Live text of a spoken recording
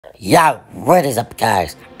Yeah, what is up,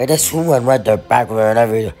 guys? It is Human right there back with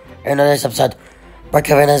another video. In this episode,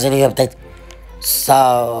 Brookhaven has a new update.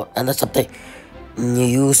 So, in this update,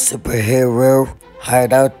 new superhero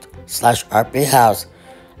hideout slash RP house.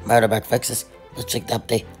 Murderback fixes. Let's check the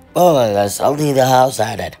update. Oh, that's only the house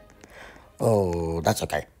added. Oh, that's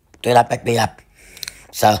okay. Do not pick me up.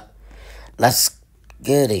 So, let's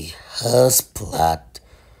get a house plot.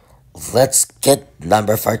 Let's get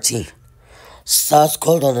number 14. So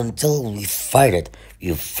scroll on until we find it.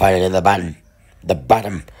 You find it in the bottom. The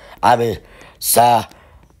bottom. So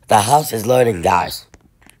the house is loading, guys.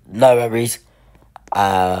 No worries.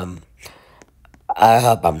 Um, I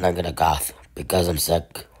hope I'm not gonna cough because I'm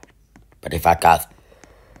sick. But if I cough,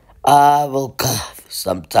 I will cough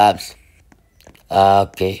sometimes.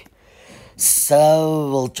 Okay.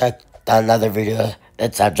 So we'll check another video.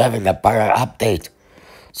 It's a driving a bar update.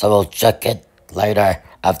 So we'll check it later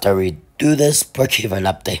after we do this Brookhaven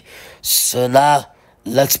update. So now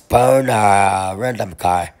let's burn a random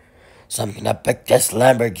car. So I'm gonna pick this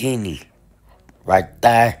Lamborghini right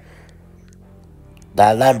there. The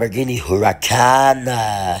Lamborghini Huracan.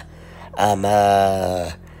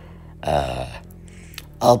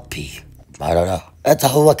 LP. I don't know. It's a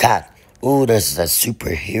Huracan. Ooh, this is a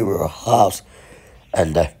superhero house,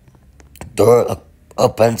 and the door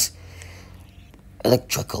opens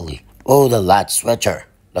electrically. Oh, the light switcher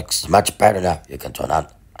looks much better now. You can turn on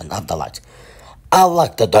and off the lights. I'll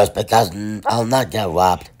lock the doors because I'll not get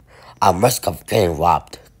robbed. I'm risk of getting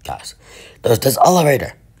robbed, guys. There's this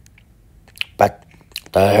elevator, but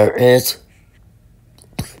there is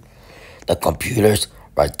the computers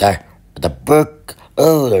right there. The book.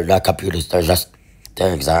 Oh, they're not computers. They're just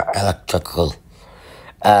things that are electrical.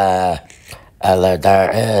 There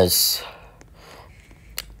is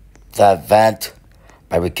the vent.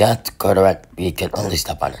 But we can't go to it. We can only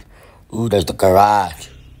step on it. Ooh, there's the garage.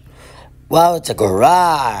 Wow, it's a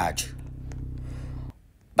garage.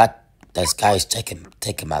 But this guy is taking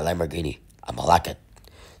my Lamborghini. I'm gonna lock it,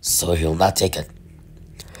 so he'll not take it.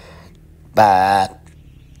 But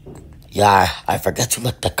yeah, I forgot to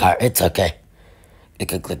lock the car. It's okay. You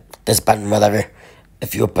can click this button, whatever.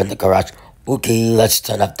 If you open the garage. Okay, let's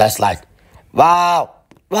turn off this light. Wow,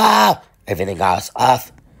 wow. Everything else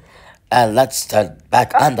off. And let's turn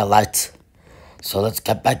back on the lights. So let's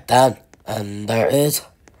get back down. And there is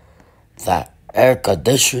the air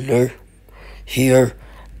conditioner here.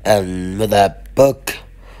 And with a book.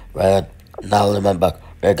 Right now, remember,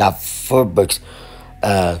 we got 4 books.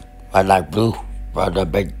 One light blue, one a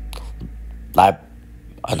big light,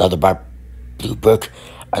 another bright blue book,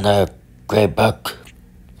 and a gray book,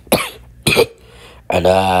 and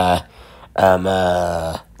a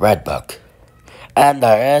red book. And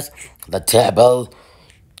there is the table.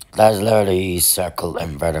 That's literally circle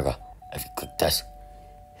and vertical. If you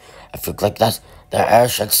click this, the air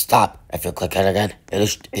should stop. If you click it again,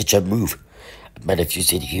 it should move. But if you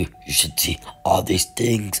see it here, you should see all these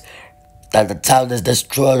things that the town is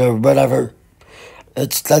destroyed or whatever.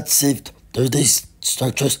 Let's see. There's these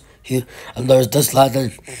structures here, and there's this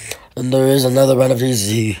ladder, and there is another one of these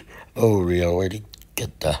here. Oh, we already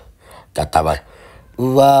got that one.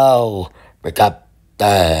 Wow, we got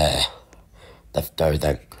the third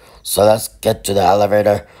thing. So let's get to the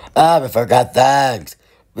elevator. We forgot things.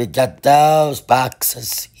 We got those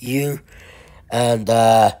boxes here. And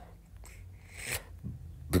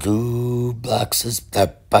blue boxes,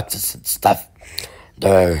 the boxes and stuff.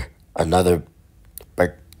 There another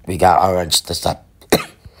brick. We got orange the stuff.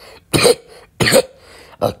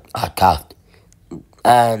 Look, I coughed.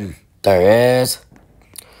 And there is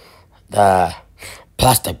the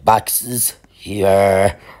plastic boxes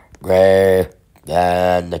here, gray,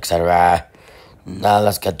 and etc. Now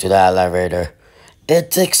let's get to the elevator. It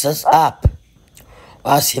takes us up.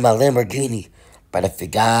 I see my Lamborghini, but if you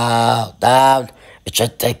go down, it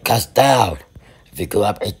should take us down. If you go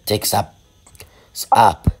up, it takes us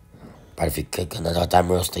up. But if you click another time,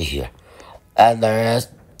 we'll stay here. And there is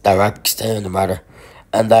the rock stay in the murder.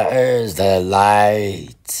 And there is the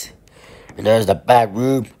light. And there's the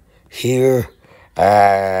bedroom here.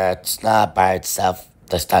 It's not by itself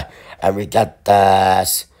this time. And we got the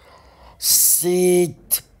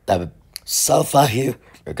seat, the sofa here.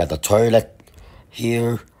 We got the toilet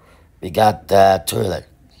here. We got the toilet.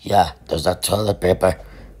 Yeah, there's that toilet paper.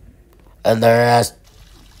 And there's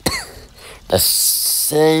the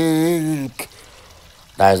sink.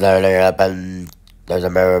 There's literally open. There's a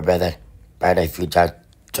mirror with it. But if you try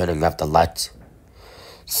turning off the lights.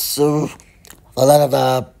 So, a lot of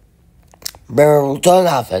the mirror will turn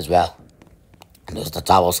off as well. There's the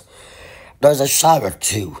towels. There's a shower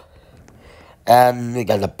too. And we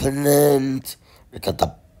got the plant. We got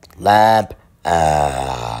the lamp,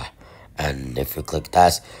 and if you click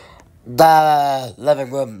that, the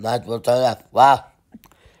living room light will turn off. Wow,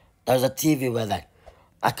 there's a TV with it.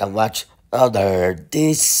 I can watch other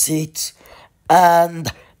these seats,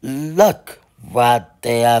 and look what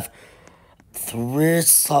they have. Three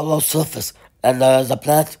solo sofas, and there is a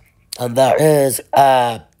plant, and there is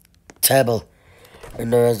a table,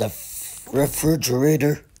 and there is a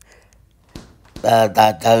refrigerator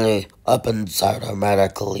that only opens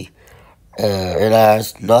automatically. It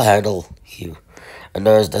has no handle here, and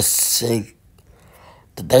there is the sink,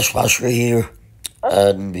 the dishwasher here,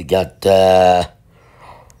 and we got the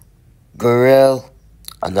grill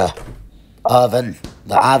and the oven,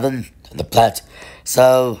 and the plant.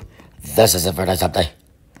 So this is it for this update.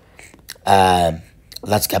 Um,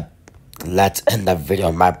 let's get let's end the video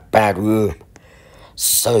in my bedroom,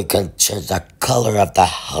 so you can change the color of the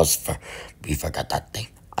house. We forgot that thing.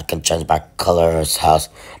 I can change my color's house.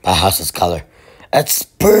 My house's color. It's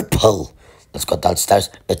purple. Let's go downstairs.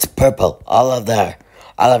 It's purple. All of there.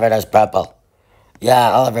 All of it is purple.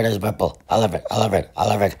 Yeah, all of it is purple. All of it. All of it. All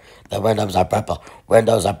of it. The windows are purple.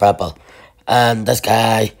 Windows are purple. And this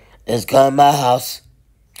guy is going my house.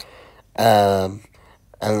 Um,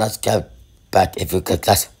 and let's get back. If you click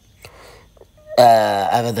this,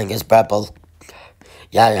 everything is purple.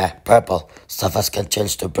 Yeah, purple. Stuff can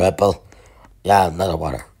change to purple. Yeah, another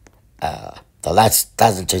water. The lights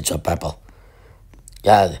doesn't change to purple.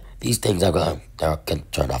 Yeah, these things are going. They can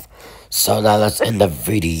turn off. So now let's end the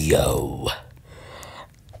video.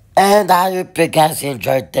 And I hope you guys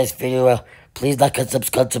enjoyed this video. Please like and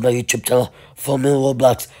subscribe to my YouTube channel. Follow me on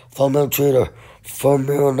Roblox. Follow me on Twitter. Follow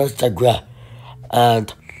me on Instagram.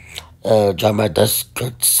 And join my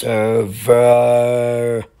Discord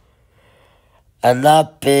server. And now,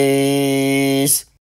 peace.